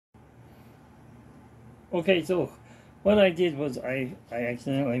Okay, so what I did was I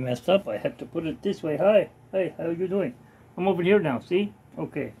accidentally messed up. I had to put it this way. Hi, hey, how you doing? I'm over here now, see?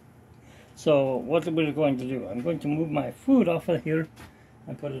 Okay. So what we're going to do, I'm going to move my food off of here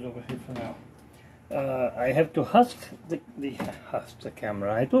and put it over here for now. I have to husk the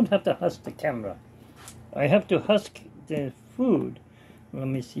camera. I don't have to husk the camera. I have to husk the food. Let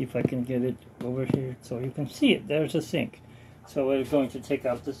me see if I can get it over here so you can see it. There's a sink. So we're going to take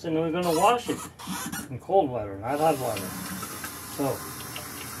out this and we're going to wash it in cold water, not hot water. So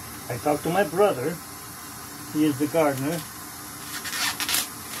I talked to my brother. He is the gardener.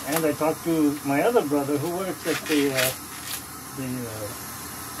 And I talked to my other brother who works at the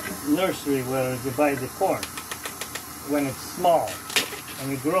nursery where you buy the corn when it's small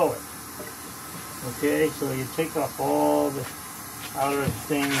and you grow it. Okay, so you take off all the outer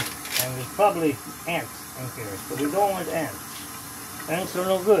things, and there's probably ants in here, so we don't want ants. Ants are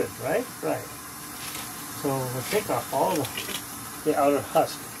no good, right? Right. So we'll take off all the outer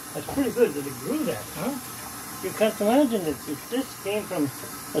husk. That's pretty good that it grew that, huh? You can't imagine it. If this came from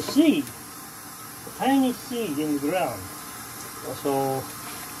a seed, a tiny seed in the ground. So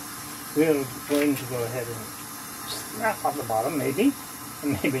we're going to go ahead and snap off the bottom, maybe,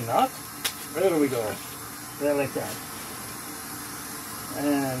 and maybe not. There we go. There, like that.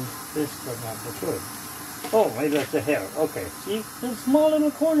 And this does not look good. Oh, maybe that's the hair. Okay, see? There's a small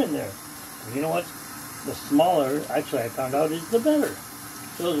little corn in there. And you know what? The smaller, actually I found out, is the better.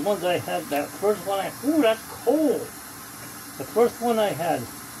 Those ones I had, that first one ooh, that's cold. The first one I had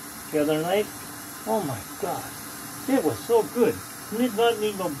the other night, oh my God. It was so good. Did not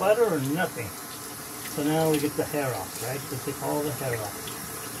need no butter or nothing. So now we get the hair off, right? We take all the hair off.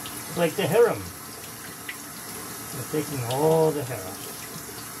 It's like the harem. We're taking all the hair off.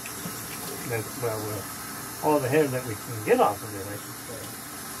 Well, all the hair that we can get off of it, I should say.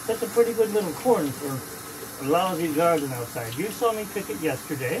 That's a pretty good little corn for a lousy garden outside. You saw me pick it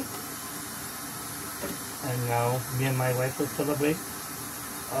yesterday. And now me and my wife will celebrate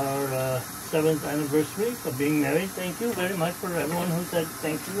our 7th anniversary of being married. Thank you very much for everyone who said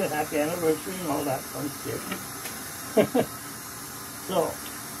thank you and happy anniversary and all that fun shit. So,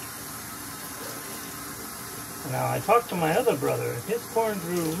 now I talked to my other brother. His corn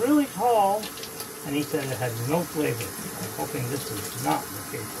grew really tall, and he said it had no flavor. I'm hoping this is not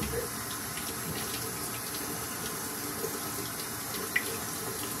the case with this.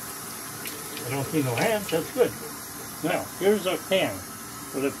 I don't see no ants. That's good. Now here's our pan.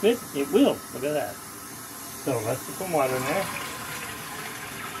 Will it fit? It will. Look at that. So let's put some water in there.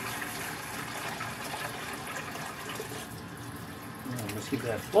 And let's see if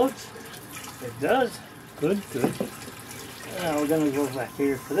that floats. It does. Good, good. Now we're going to go back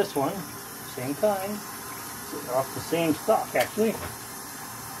here for this one. Same kind. Off the same stalk, actually.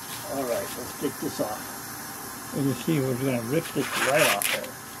 Alright, let's take this off. And you see we're going to rip this right off there.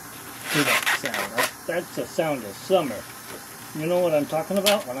 Hear that sound. That's the sound of summer. You know what I'm talking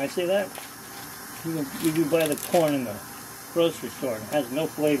about when I say that? You buy the corn in the grocery store and it has no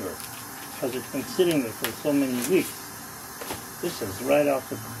flavor because it's been sitting there for so many weeks. This is right off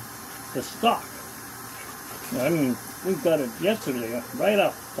the stalk. I mean, we got it yesterday, right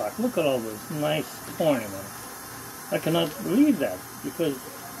off the stalk. Look at all this nice corn in it. I cannot believe that because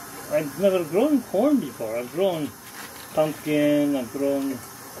I've never grown corn before. I've grown pumpkin, I've grown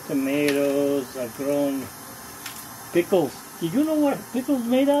tomatoes, I've grown pickles. Did you know what pickles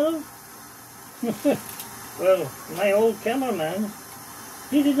made out of? Well, my old cameraman,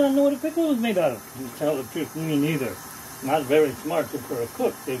 he did not know what a pickle was made out of. To tell the truth, me neither. Not very smart for a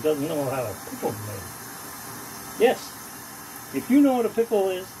cook. He doesn't know how a pickle's made. Yes, if you know what a pickle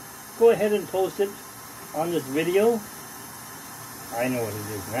is, go ahead and post it on this video. I know what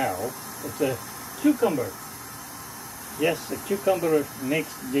it is now. It's a cucumber. Yes, the cucumber makes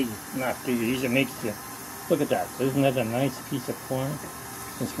it makes the, look at that. Isn't that a nice piece of corn?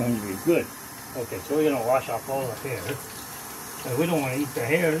 It's going to be good. Okay, so we're going to wash off all the hair. We don't want to eat the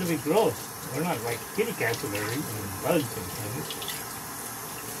hair. It'll be gross. We're not like kitty cats that are eating bugs and things.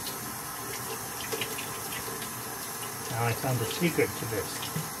 Now I found the secret to this.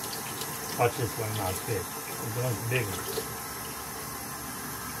 Watch this one not fit. This one's bigger.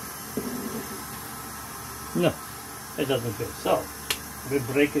 No, it doesn't fit. So, we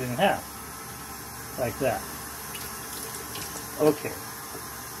break it in half. Like that. Okay.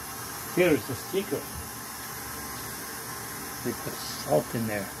 Here's the secret. We put salt in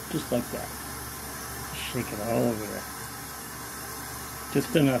there, just like that. Shake it all over there.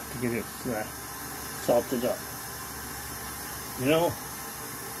 Just enough to get it salted up. You know,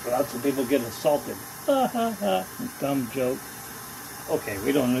 lots of people get assaulted. Ha ha ha, dumb joke. Okay,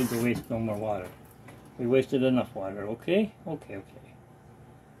 we don't need to waste no more water. We wasted enough water, okay? Okay, okay.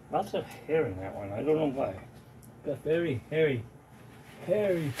 Lots of hair in that one. I don't know why. Got very hairy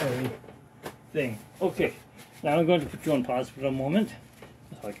thing. Okay, now I'm going to put you on pause for a moment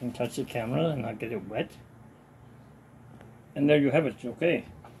so I can touch the camera and not get it wet. And there you have it, okay.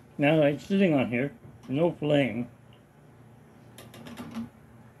 Now it's sitting on here, no flame.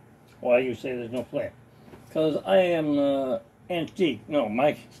 Why you say there's no flame? Because I am antique. No,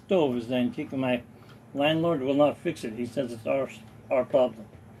 my stove is antique and my landlord will not fix it. He says it's our problem.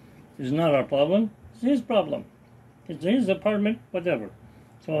 It's not our problem, it's his problem. It's his apartment, whatever.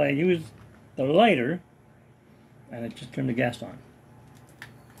 So I use the lighter and I just turn the gas on.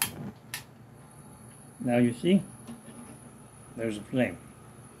 Now you see, there's a flame.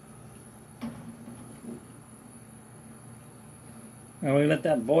 Now we let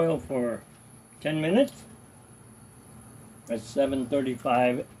that boil for 10 minutes. It's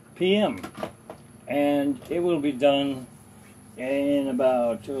 7:35 p.m. and it will be done in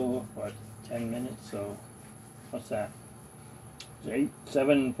about 10 minutes. So what's that?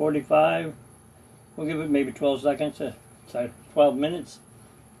 7:45. We'll give it maybe 12 seconds. 12 minutes.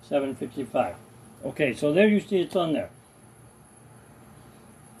 7:55. Okay, so there you see it's on there.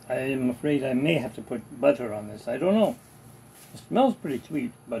 I am afraid I may have to put butter on this. I don't know. It smells pretty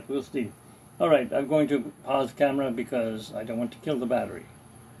sweet, but we'll see. Alright, I'm going to pause camera because I don't want to kill the battery.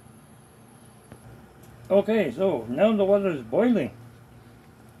 Okay, so now the water is boiling.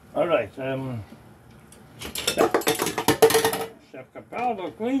 Alright, Chef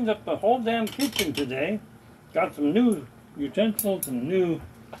Capalbo cleaned up the whole damn kitchen today. Got some new utensils and new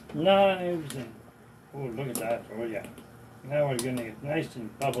knives and oh, look at that. Oh yeah. Now we're gonna get nice and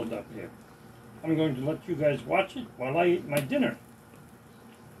bubbled up here. I'm going to let you guys watch it while I eat my dinner.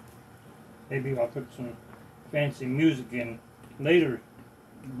 Maybe I'll put some fancy music in later.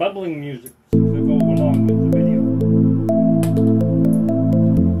 Bubbling music to go along with the video.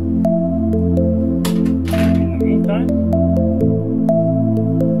 In the meantime,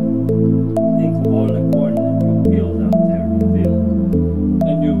 think of all the corn that you peeled out there in the field.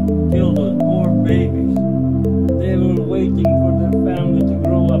 And you killed those poor babies. They were waiting for their family to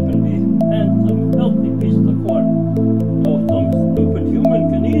grow up and be handsome, healthy piece of corn. Oh, some stupid human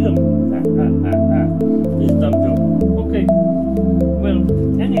can eat them. It's dumb joke. Okay. Well,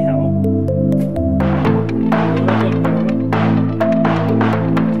 anyhow.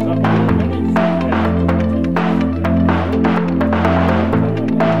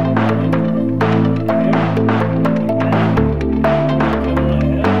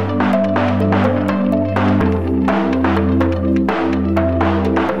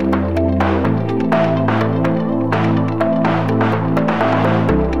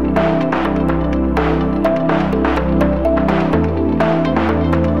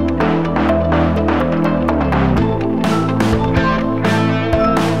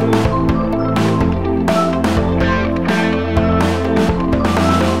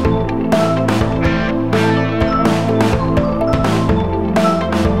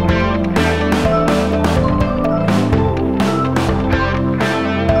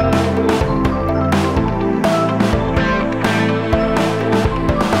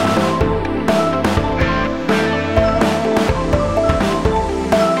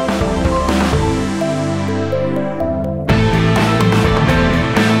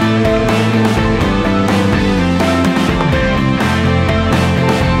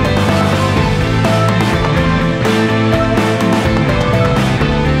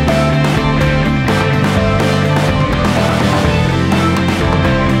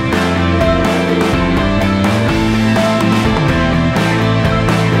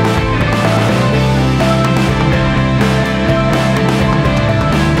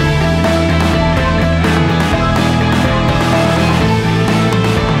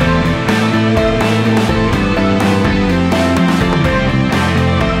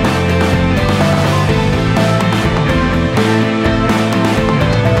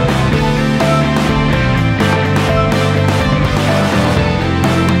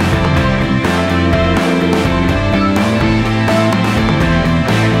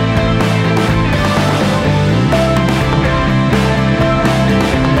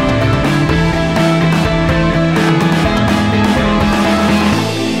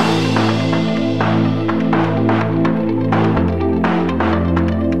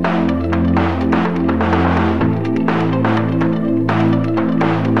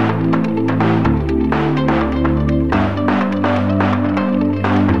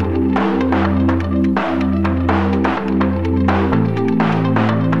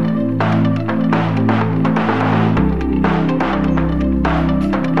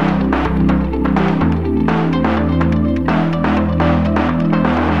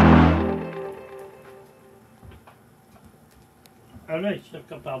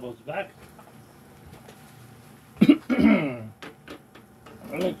 Capalbo's back.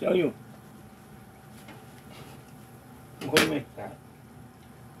 Let me tell you, we'll make that.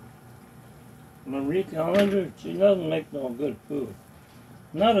 Marie Callender, she doesn't make no good food.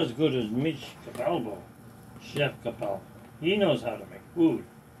 Not as good as Mitch Capalbo, Chef Capalbo. He knows how to make food.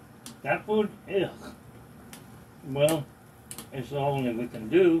 That food, ugh. Well, it's all only we can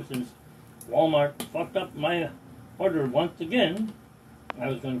do since Walmart fucked up my order once again. I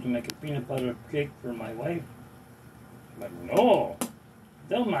was going to make a peanut butter cake for my wife. But no,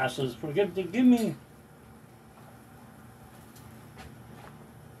 dumbasses forget to give me.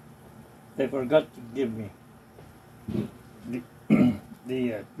 They forgot to give me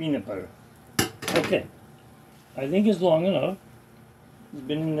the peanut butter. Okay, I think it's long enough. It's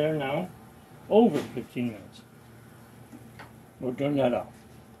been in there now over 15 minutes. We'll turn that off.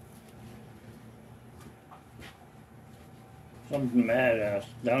 Some mad ass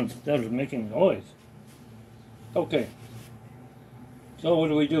downstairs making noise. Okay, so what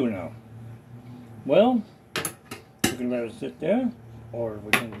do we do now? Well, we can let it sit there, or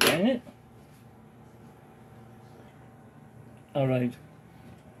we can drain it. Alright,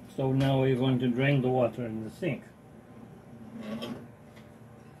 so now we're going to drain the water in the sink.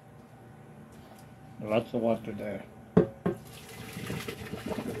 Lots of water there.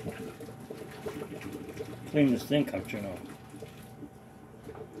 Clean the sink out, you know.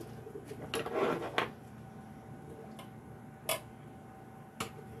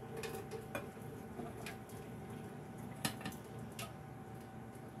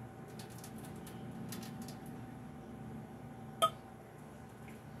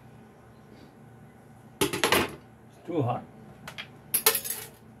 Too hot.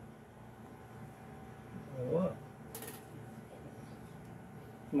 What?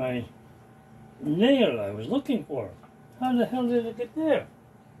 My nail I was looking for. How the hell did it get there?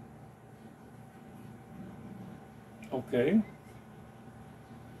 Okay.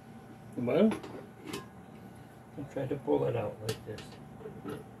 Well, I'll try to pull it out like this.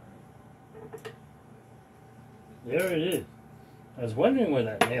 There it is. I was wondering where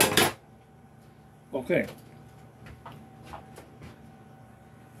that nail was. Okay.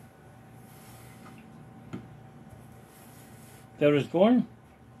 There is corn.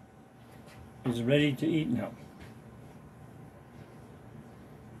 Is ready to eat now.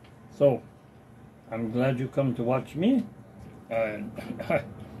 So, I'm glad you come to watch me. I'm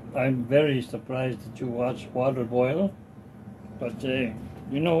very surprised that you watch water boil. But, you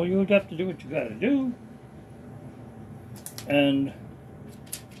know, you have to do what you gotta do. And,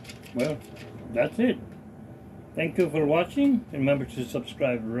 well, that's it. Thank you for watching. Remember to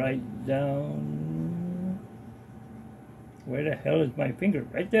subscribe right down. Where the hell is my finger?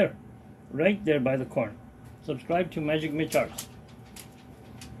 Right there. Right there by the corn. Subscribe to Magic Mitch Arts.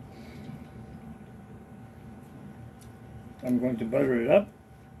 I'm going to butter it up,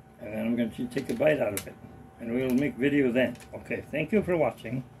 and then I'm going to take a bite out of it. And we'll make video then. Okay, thank you for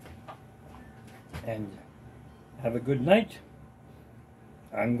watching. And have a good night.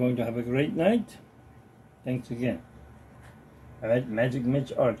 I'm going to have a great night. Thanks again. Alright, Magic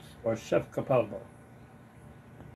Mitch Arts or Chef Capalbo.